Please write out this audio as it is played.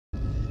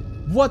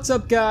What's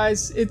up,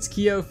 guys? It's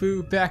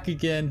Kyofu back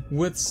again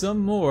with some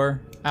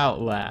more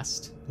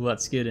Outlast.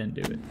 Let's get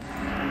into it.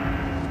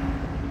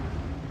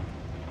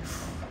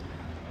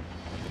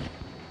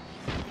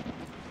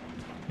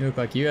 You look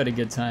like you had a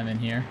good time in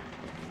here.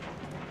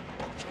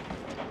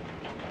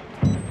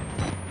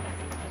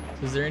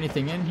 Is there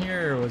anything in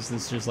here, or was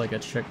this just like a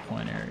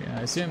checkpoint area?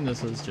 I assume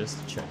this was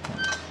just a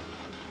checkpoint.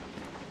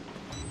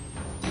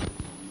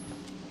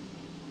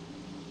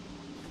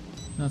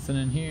 Nothing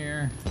in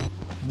here.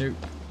 Nope.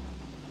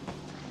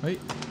 Wait.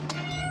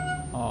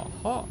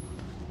 Aha.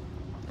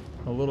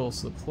 A little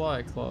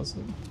supply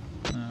closet.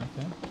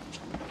 Okay.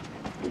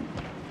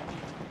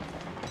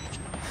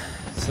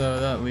 So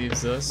that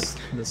leaves us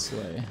this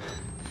way.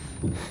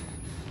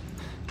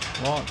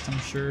 Locked, I'm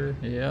sure.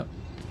 Yep.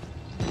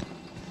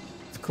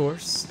 Of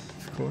course.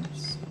 Of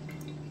course.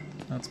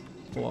 That's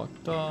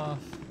blocked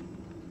off.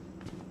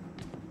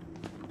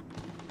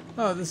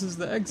 Oh, this is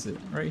the exit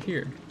right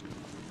here.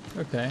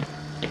 Okay.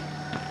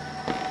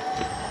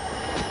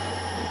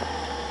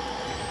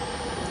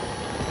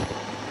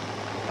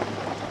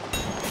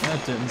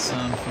 That didn't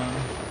sound fun.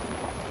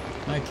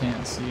 I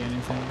can't see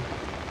anything.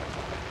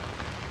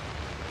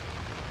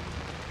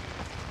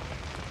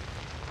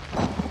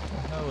 What the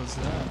hell is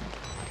that?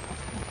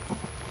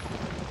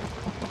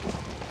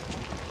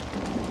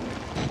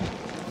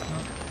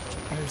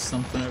 Oh, there's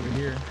something over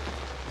here.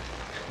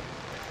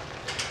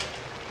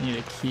 Need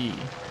a key.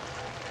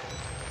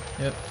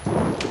 Yep.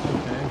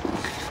 Okay.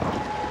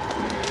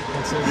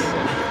 What's over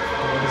there?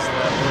 What is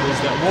that? What is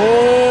that?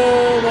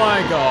 Whoa,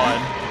 my god!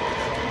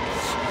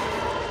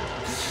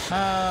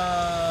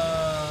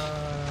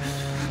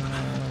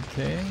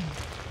 Okay.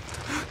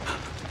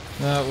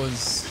 That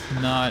was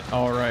not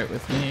alright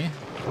with me.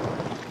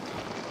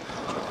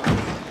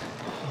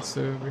 What's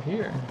over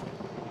here?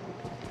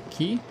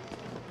 Key?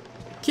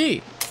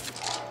 Key!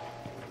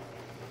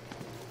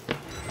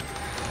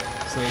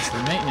 So it's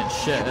the maintenance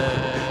shed.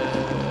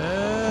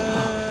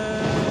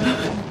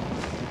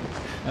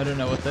 I don't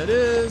know what that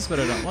is, but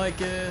I don't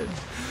like it.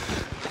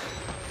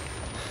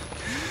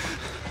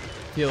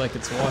 I feel like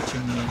it's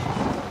watching me.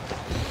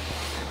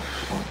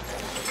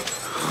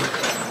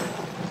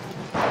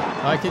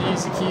 I could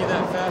use a key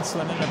that fast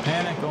when in a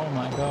panic, oh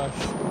my gosh.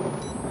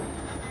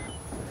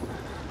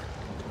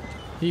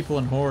 People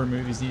in horror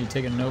movies need to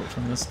take a note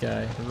from this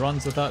guy. He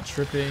runs without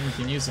tripping,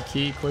 can use a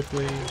key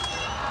quickly.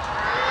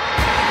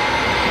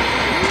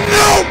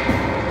 No!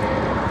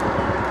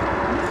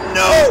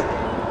 No!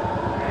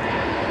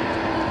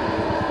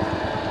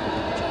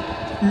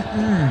 No!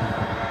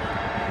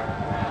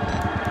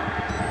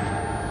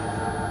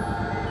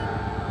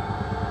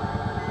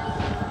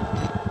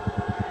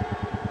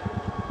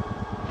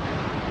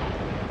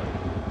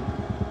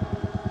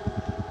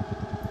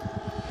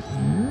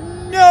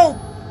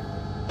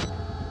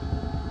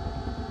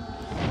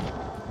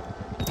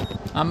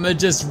 I'm gonna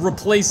just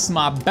replace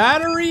my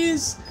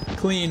batteries,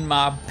 clean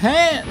my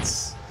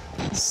pants,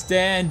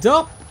 stand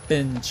up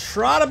and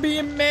try to be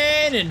a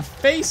man and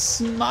face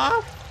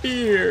my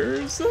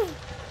fears.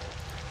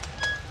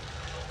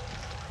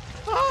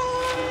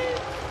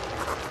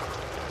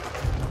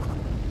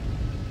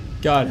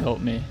 God help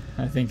me.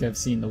 I think I've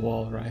seen the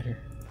wall rider.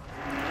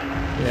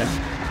 Yeah.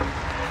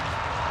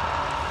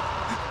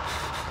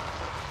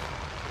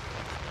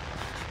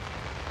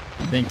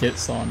 I think it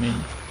saw me.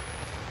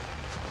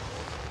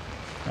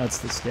 That's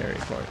the scary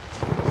part.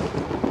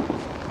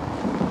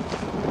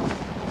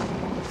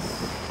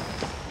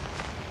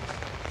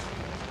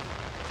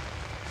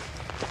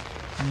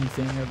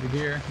 Anything over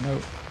here?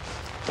 Nope.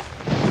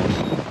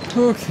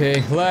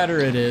 Okay, ladder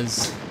it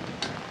is.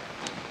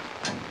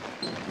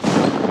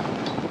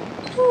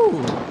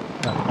 Woo!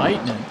 That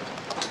lightning.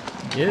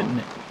 Getting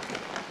it.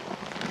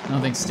 I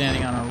don't think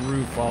standing on a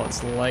roof while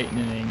it's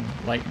lightning,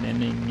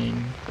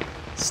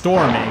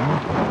 storming,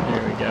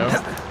 there we go,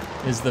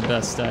 is the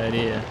best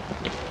idea.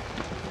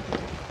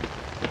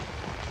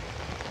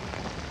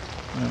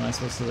 What, am I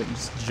supposed to like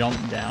just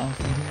jump down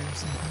from here or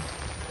something?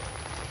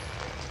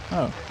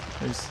 Oh,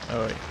 there's,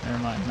 oh wait, never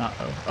mind, not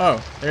O.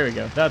 Oh, there we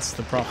go, that's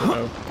the proper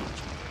O.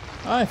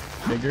 I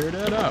figured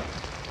it out.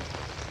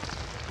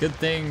 Good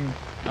thing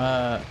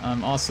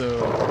I'm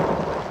also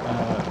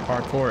a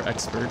parkour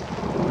expert.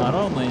 Not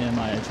only am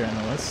I a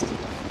journalist,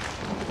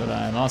 but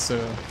I'm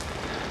also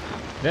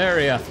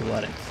very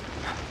athletic.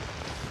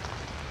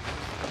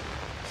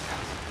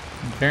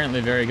 I'm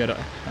apparently very good at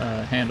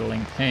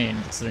handling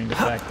pain, considering the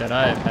fact that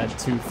I've had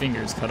 2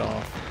 fingers cut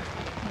off.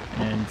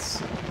 And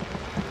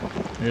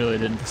really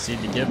didn't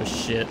proceed to give a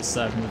shit,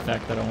 aside from the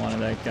fact that I wanted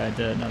that guy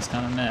dead, and I was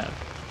kind of mad.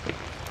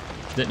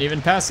 Didn't even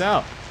pass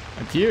out.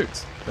 I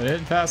puked, but I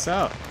didn't pass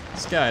out.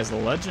 This guy is a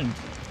legend.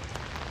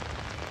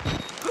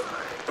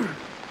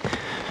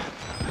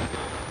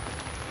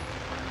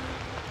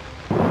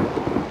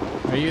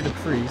 Are you the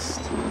priest?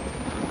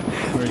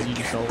 Or is you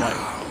just a light?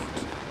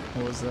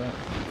 What was that?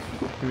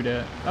 Who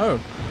dat? Oh!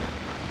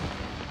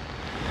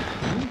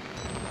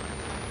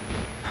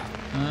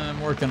 I'm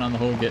working on the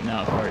whole getting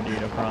out part,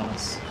 dude, I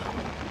promise.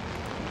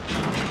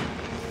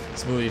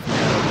 Just believe me,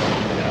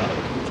 I'll get out.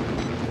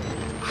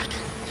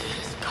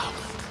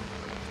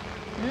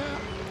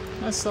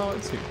 I saw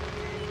it too.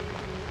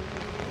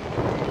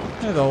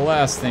 They're the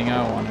last thing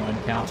I want to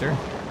encounter.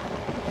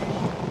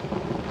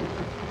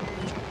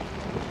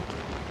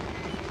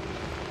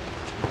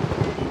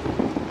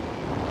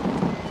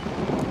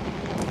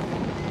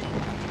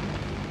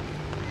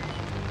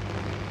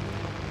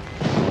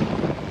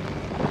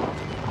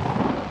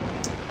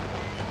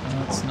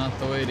 That's not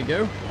the way to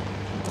go.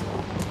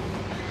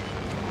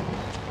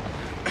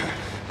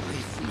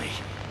 Leave me.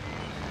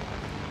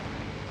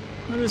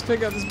 I'll just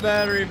pick up this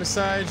battery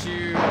beside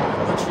you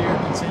and let you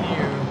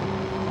continue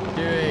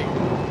doing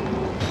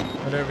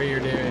whatever you're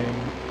doing.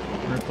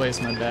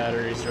 Replace my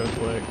batteries real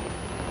quick.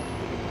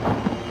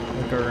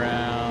 Look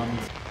around.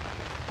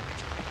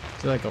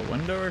 Is there like a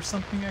window or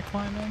something I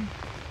climb in?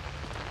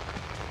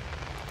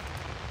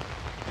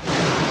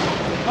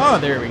 Oh,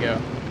 there we go.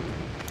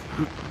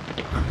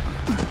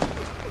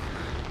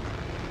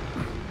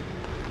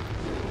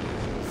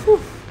 Whew.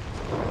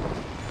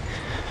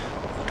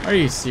 Are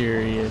you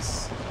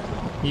serious?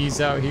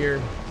 He's out here?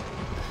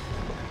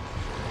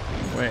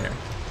 Where?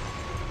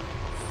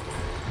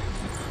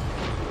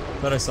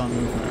 Thought I saw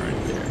movement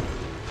right there.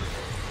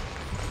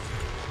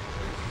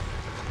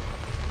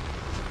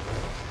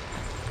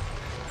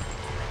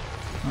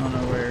 I don't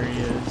know where he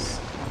is.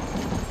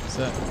 Is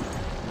that?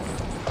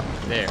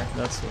 There,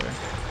 that's where.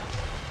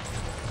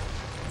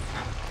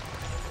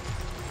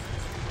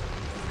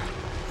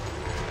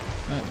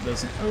 That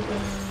doesn't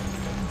open.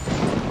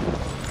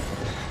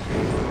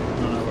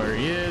 I don't know where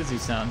he is. He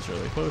sounds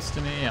really close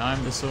to me.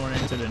 I'm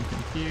disoriented and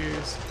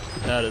confused.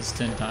 That is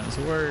 10 times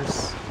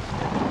worse.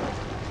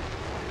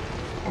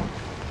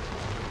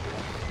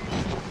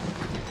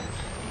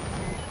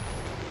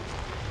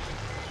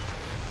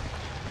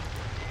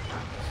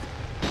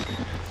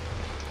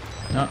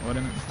 Not what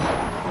I'm...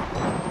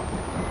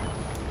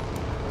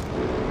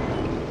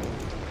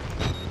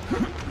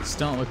 Just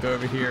don't look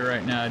over here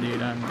right now,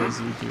 dude. I'm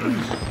busy doing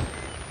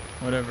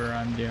whatever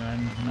I'm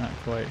doing. Not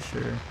quite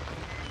sure.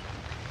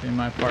 Doing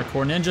my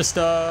parkour ninja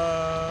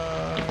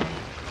stuff.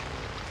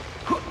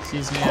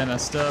 Excuse me, I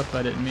messed up.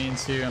 I didn't mean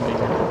to. I'm being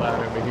really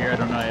loud over here. I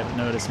don't know. I haven't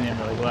noticed me. I'm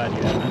really glad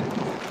you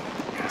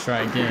haven't.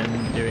 Try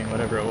again, doing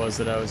whatever it was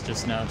that I was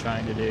just now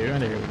trying to do.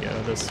 There we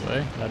go. This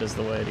way. That is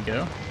the way to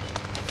go.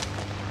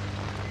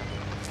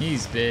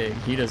 He's big.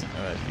 He doesn't know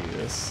how to do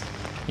this.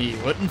 He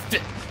wouldn't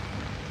fit.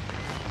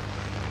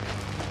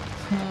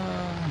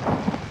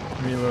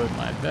 Reload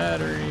my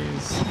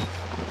batteries.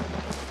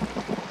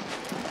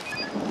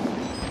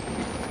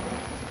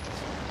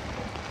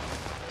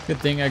 Good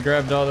thing I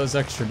grabbed all those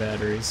extra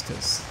batteries,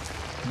 because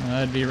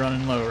I'd be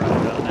running low right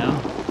about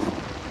now.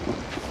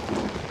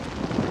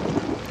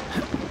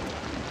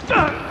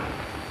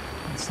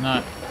 It's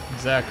not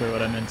exactly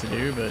what I meant to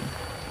do, but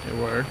it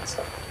worked.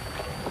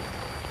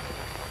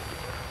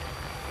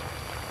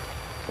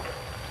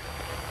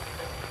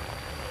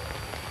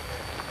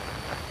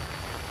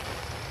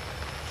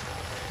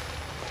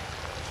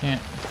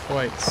 Can't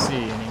quite see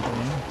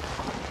anything.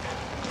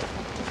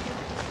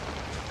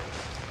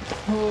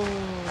 Oh,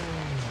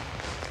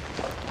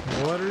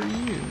 what are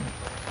you?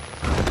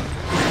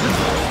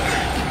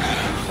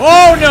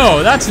 Oh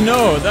no, that's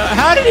no.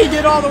 How did he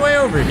get all the way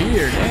over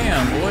here?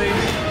 Damn, boy.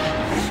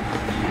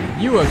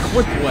 You a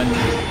quick one.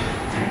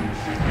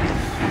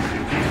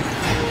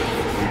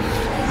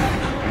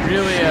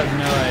 Really have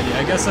no idea.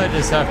 I guess I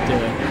just have to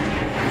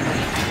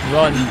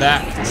run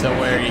back to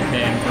where he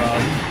came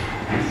from.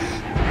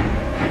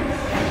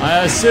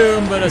 I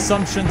assume, but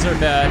assumptions are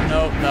bad.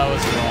 Nope, that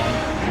was wrong.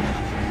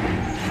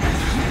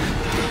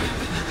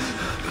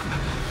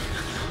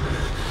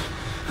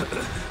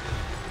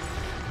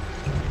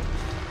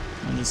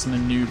 I'll just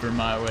maneuver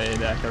my way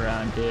back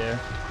around here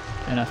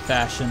in a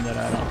fashion that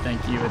I don't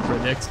think you would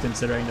predict,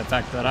 considering the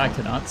fact that I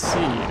cannot see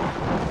you.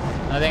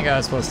 I think I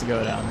was supposed to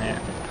go down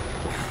there.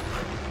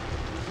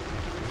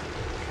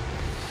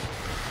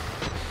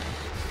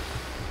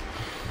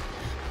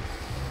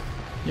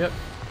 Yep.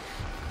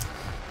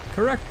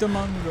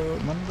 Correctamundo,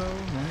 Mundo,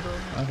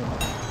 I don't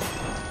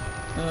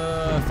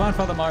know. Find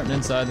Father Martin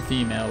inside the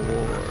female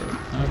ward.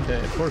 Okay,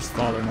 of course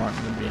Father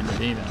Martin would be in the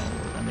female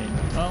ward. I mean,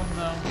 well,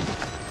 no.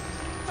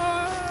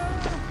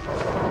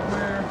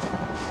 Where?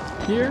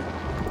 Here?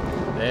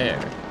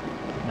 There.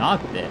 Not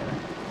there.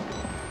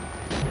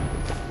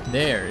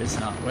 There is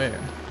not where.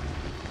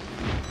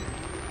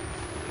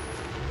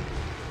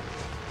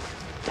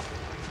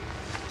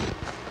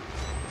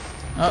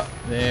 Oh,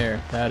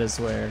 there. That is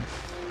where.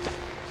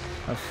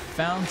 A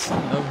fountain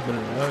of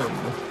blood.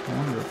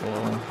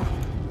 Wonderful.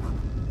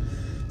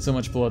 So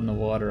much blood in the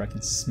water, I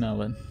can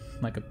smell it.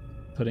 Like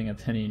putting a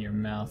penny in your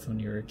mouth when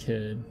you were a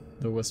kid.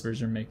 The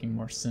whispers are making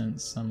more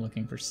sense. I'm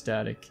looking for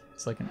static.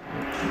 It's like an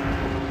itch.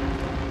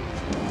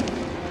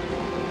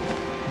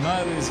 Am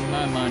I losing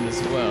my mind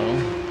as well?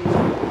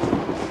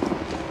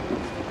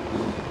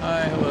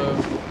 Hi, hello.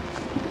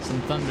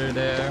 Some thunder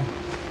there.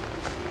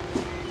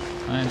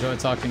 I enjoy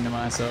talking to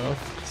myself.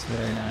 It's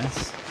very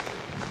nice.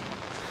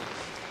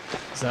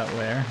 Is that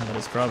where? That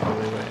is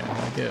probably where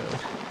I go.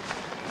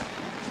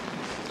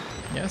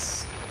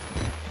 Yes?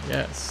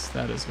 Yes,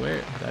 that is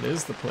where. That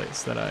is the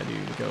place that I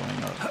do the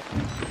going up.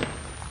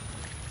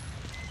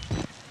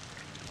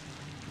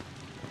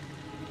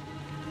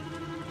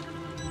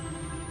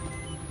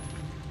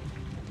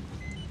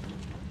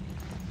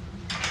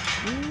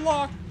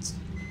 Locked.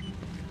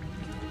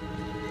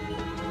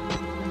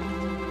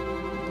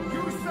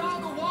 You saw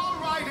the wall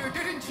rider,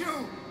 didn't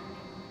you?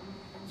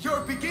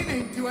 You're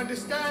beginning to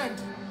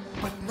understand,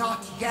 but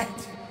not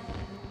yet.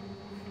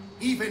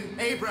 Even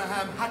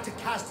Abraham had to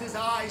cast his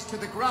eyes to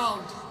the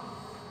ground.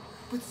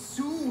 But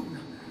soon,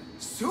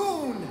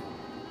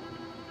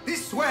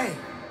 this way,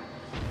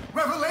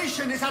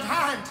 revelation is at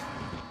hand.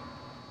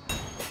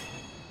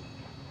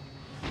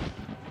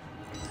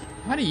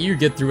 How do you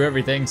get through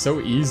everything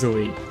so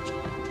easily?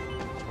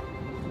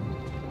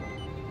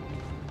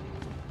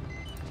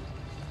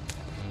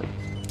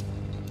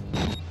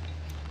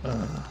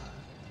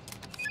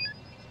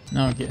 I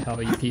don't get how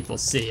you people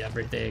see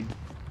everything.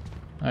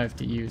 I have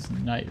to use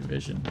night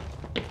vision.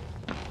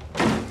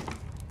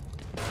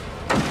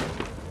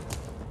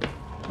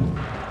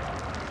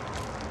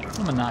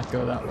 I'm gonna not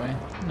go that way.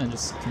 I'm gonna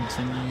just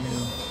continue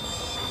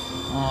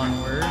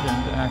onward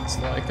and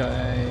act like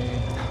I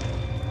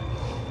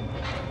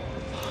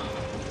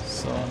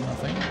saw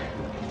nothing.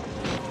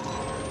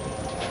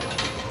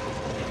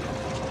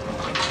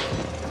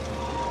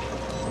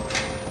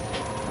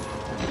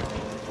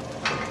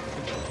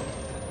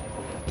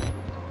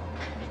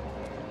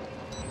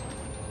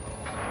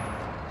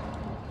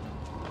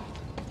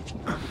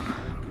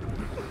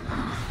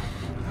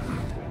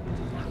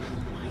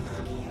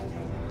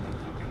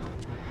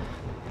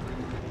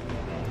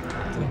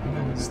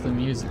 What's the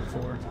music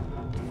for?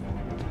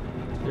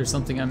 There's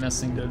something I'm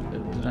missing.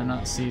 Did I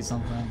not see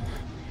something?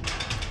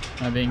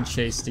 Am I being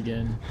chased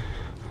again?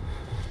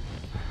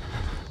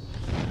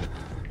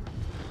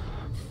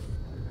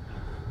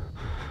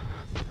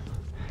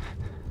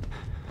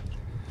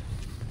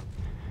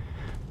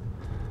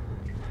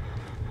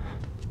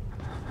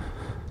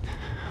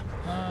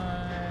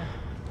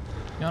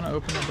 You wanna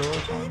open the door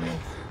for me?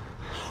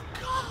 Oh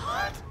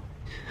God!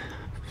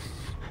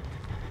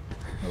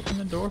 Open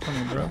the door for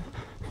me, bro.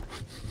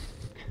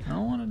 I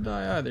don't want to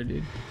die either,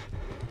 dude.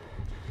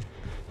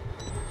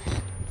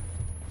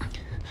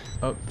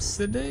 Ups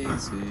the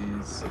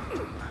daisies.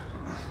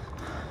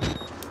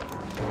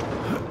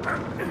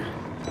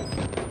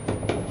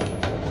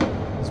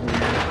 It's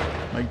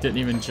weird. Like, didn't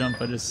even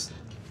jump, I just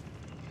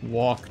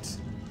walked.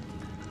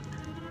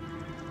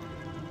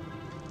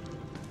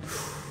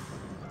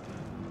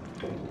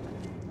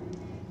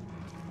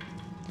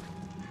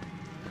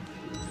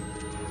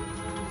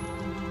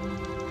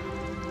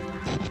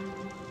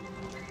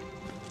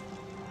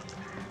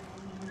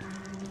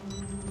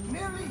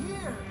 Nearly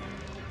here.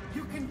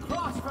 You can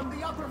cross from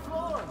the upper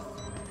floors.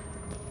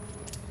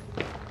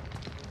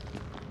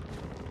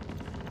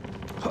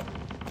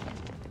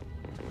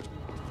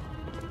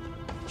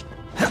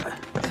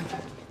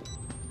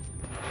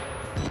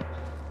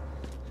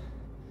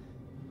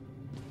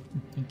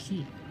 A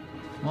key.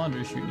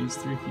 Laundry chute needs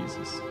 3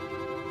 fuses.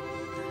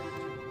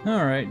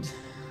 Alright.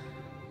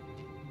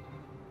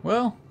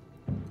 Well.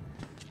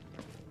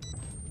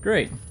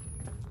 Great.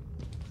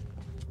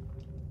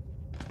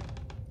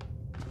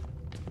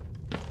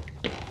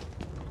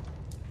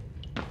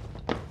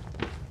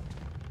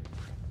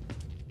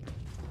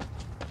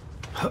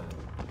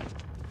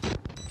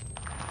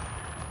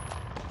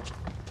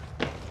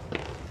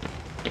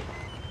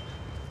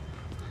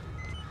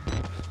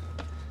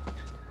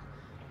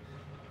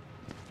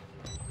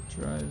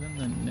 Driving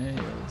the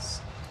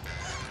nails.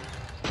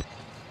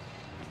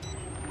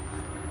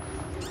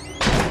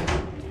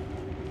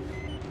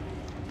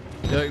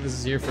 I feel like this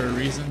is here for a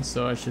reason,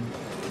 so I should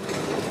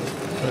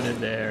put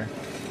it there.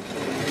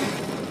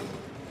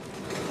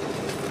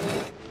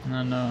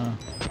 And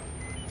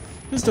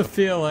just a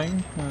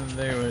feeling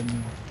they would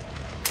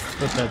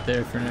put that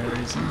there for no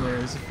reason.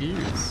 There's a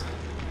fuse.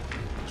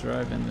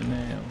 Driving the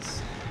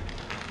nails.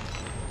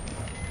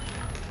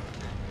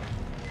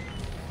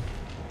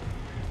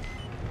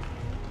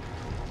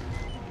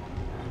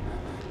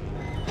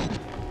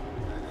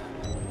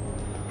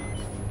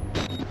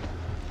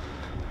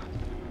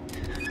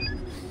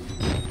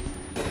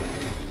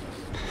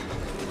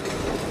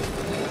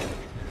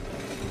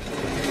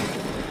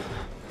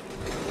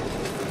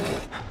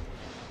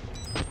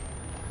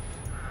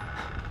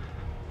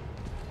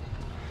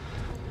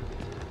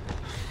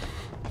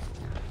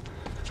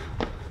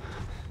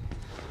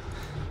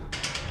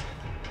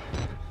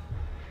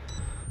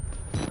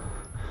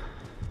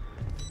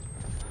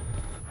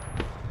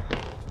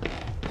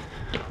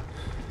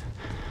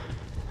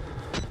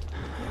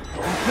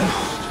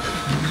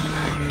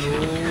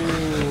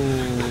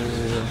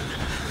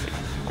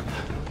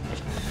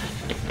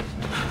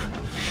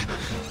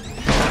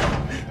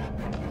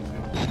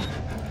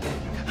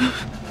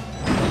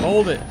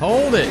 Hold it,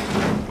 hold it!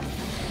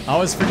 I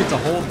always forget to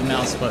hold the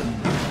mouse button.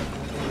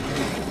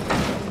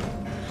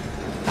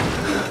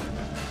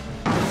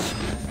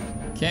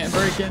 Can't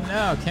break it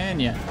now, can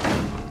ya?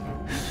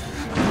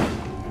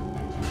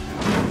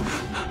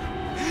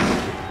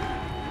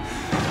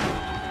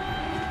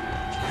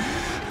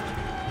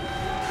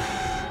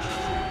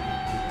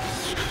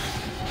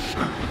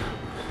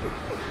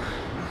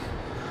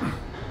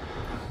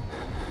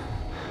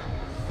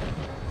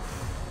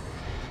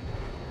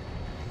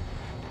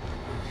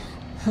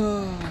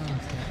 Okay.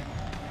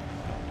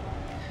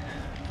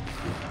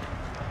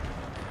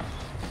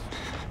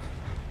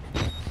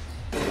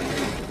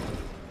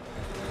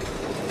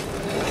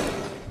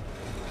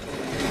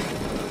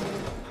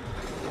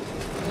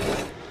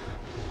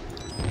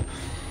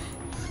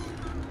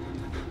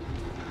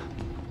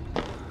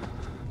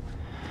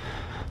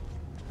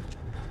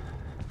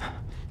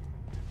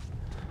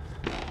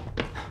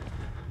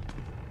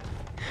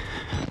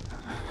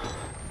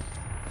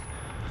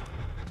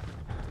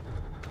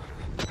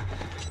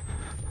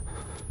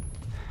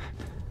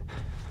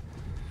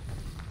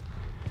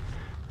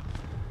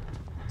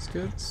 Let's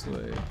go this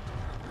way.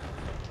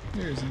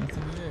 There's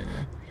nothing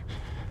there.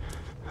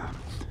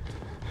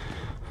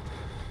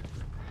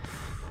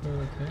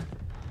 Okay.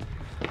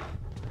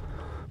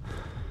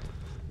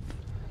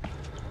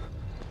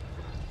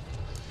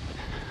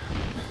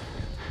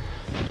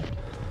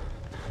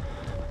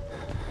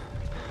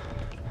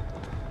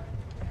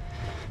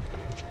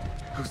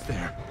 Who's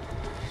there?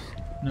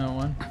 No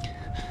one.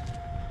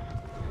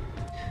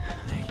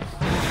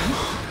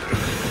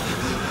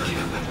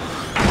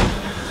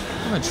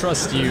 I'm gonna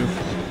trust you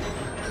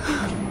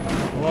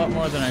a lot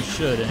more than I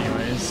should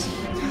anyways.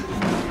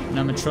 And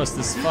I'm gonna trust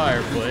this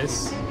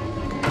fireplace.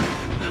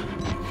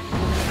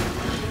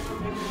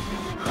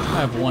 I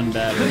have one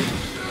battery.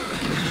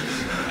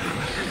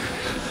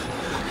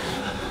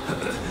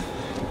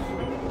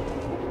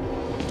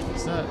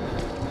 What's that?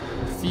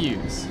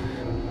 Fuse.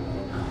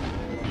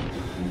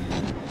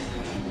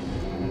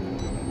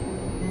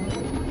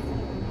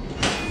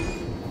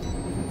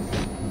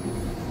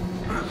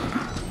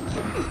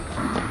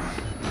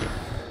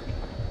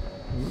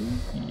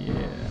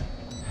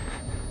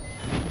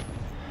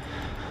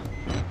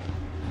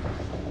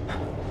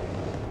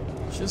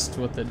 Just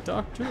what the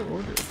doctor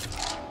ordered.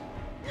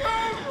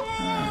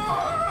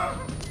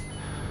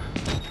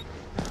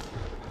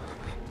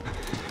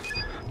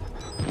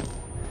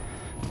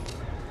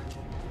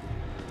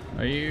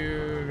 Are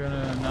you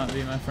gonna not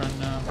be my friend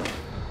now?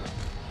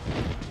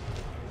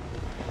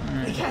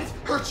 Alright. He can't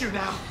hurt you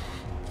now.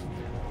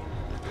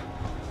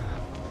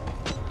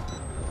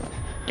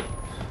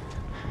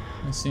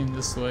 I assume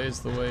this way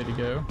is the way to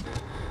go.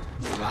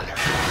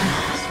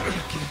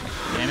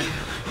 Damn it.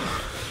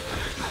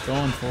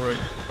 Going for it.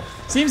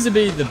 Seems to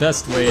be the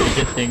best way to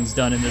get things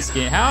done in this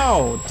game.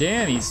 How?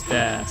 Damn, he's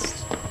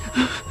fast.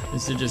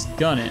 Is to just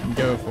gun it and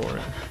go for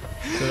it.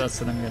 So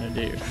that's what I'm gonna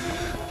do.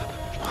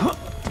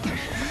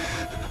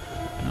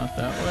 Not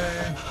that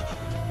way.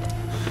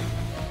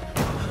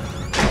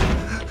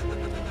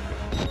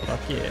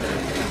 Fuck yeah.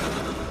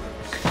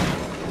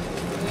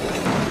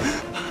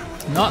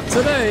 Not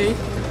today.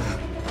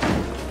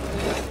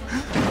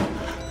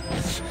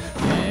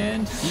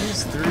 And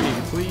fuse 3,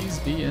 please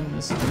be in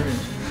this room.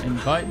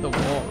 Invite the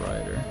wall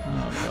rider.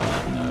 Oh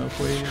god, no,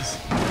 please.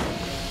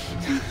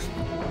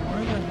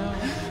 Where the hell?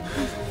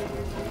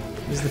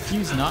 Is the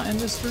fuse not in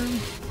this room?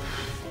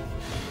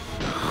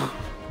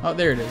 Oh,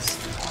 there it is.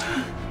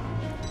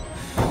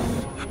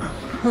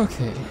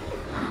 Okay.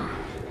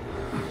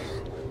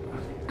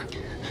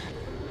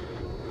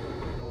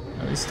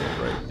 Oh, he's still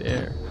right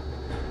there.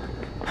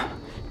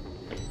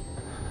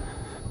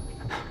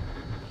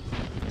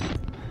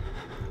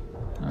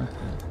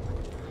 Okay.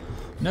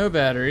 No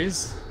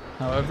batteries.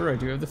 However, I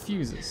do have the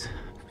fuses.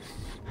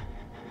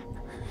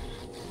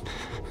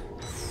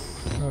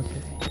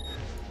 Okay.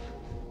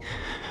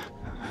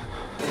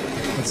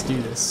 Let's do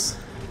this.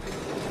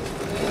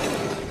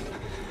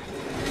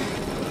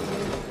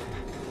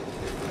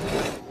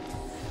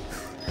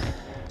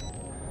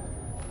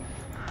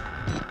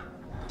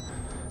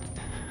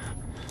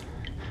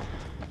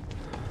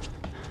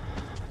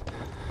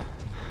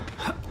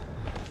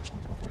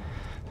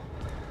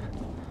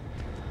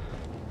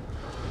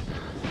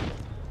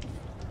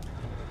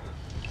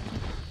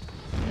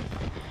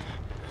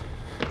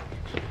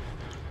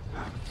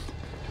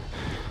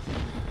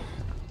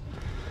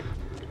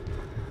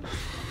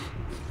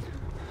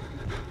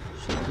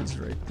 He's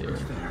right there.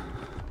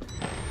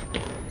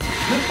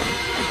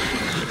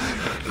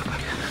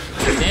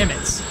 Damn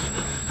it!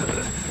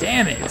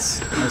 Damn it!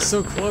 I was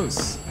so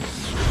close.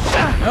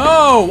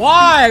 No!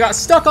 Why? I got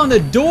stuck on the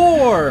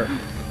door!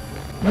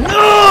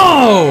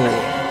 No!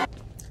 I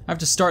have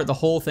to start the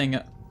whole thing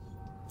up.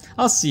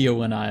 I'll see you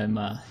when I'm,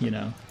 you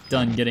know,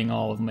 done getting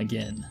all of them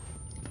again.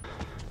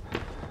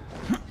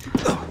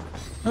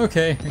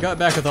 Okay, I got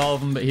back with all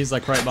of them, but he's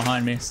like right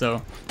behind me,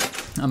 so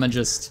I'm gonna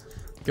just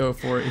go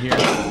for it here.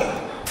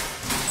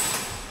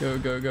 Go,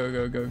 go, go,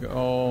 go, go, go.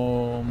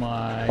 Oh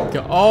my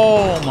god.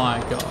 Oh my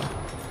god.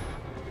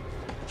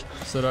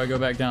 So do I go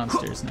back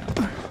downstairs now?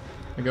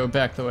 I go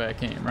back the way I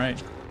came,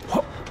 right?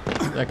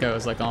 That guy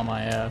was like on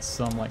my ass,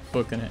 so I'm like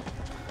booking it.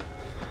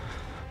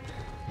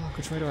 Fuck,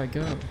 which way do I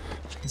go?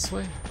 This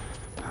way?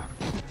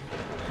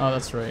 Oh,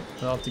 that's right.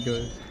 I'll have to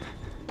go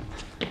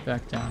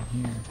back down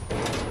here.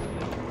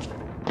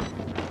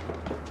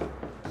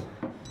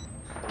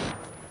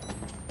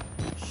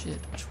 Shit,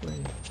 which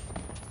way?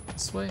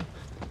 This way?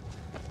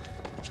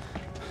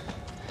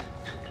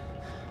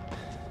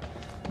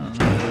 I don't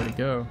know where to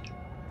go.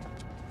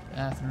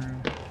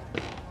 Bathroom.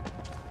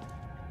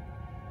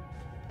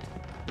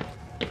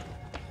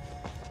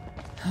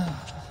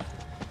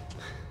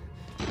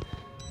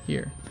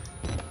 Here.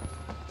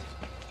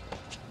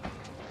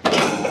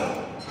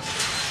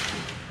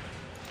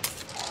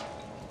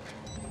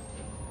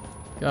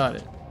 Got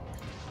it.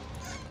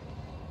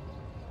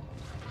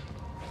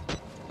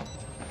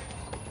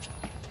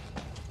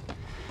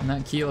 And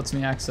that key lets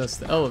me access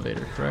the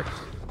elevator, correct?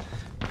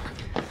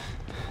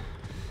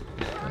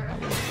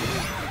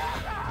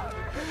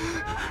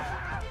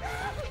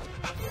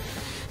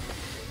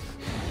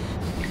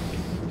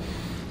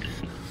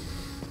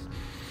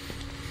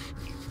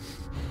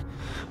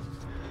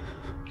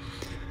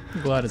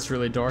 I'm glad it's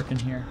really dark in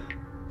here.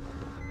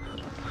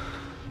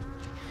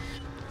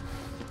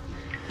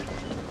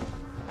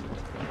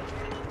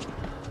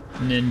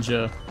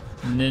 Ninja.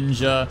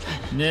 Ninja.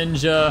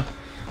 Ninja.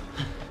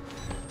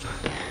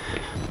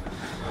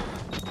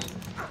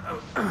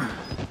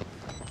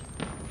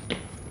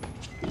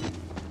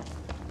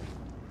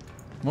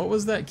 What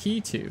was that key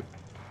to?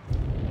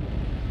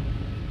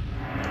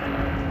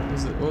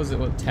 What was it?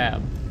 What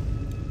tab?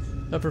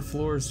 Upper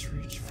floors to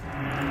reach.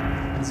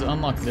 Does it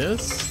unlock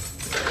this?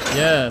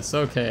 Yes,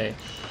 okay.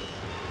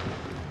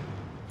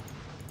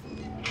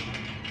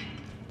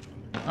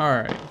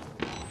 Alright.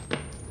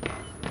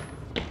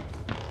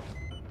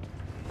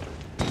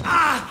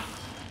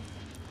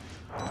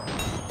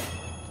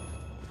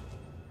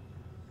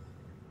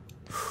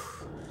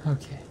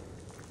 Okay.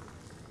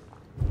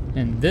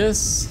 And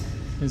this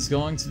is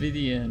going to be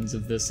the end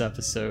of this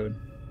episode.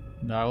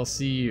 And I will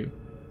see you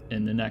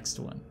in the next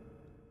one.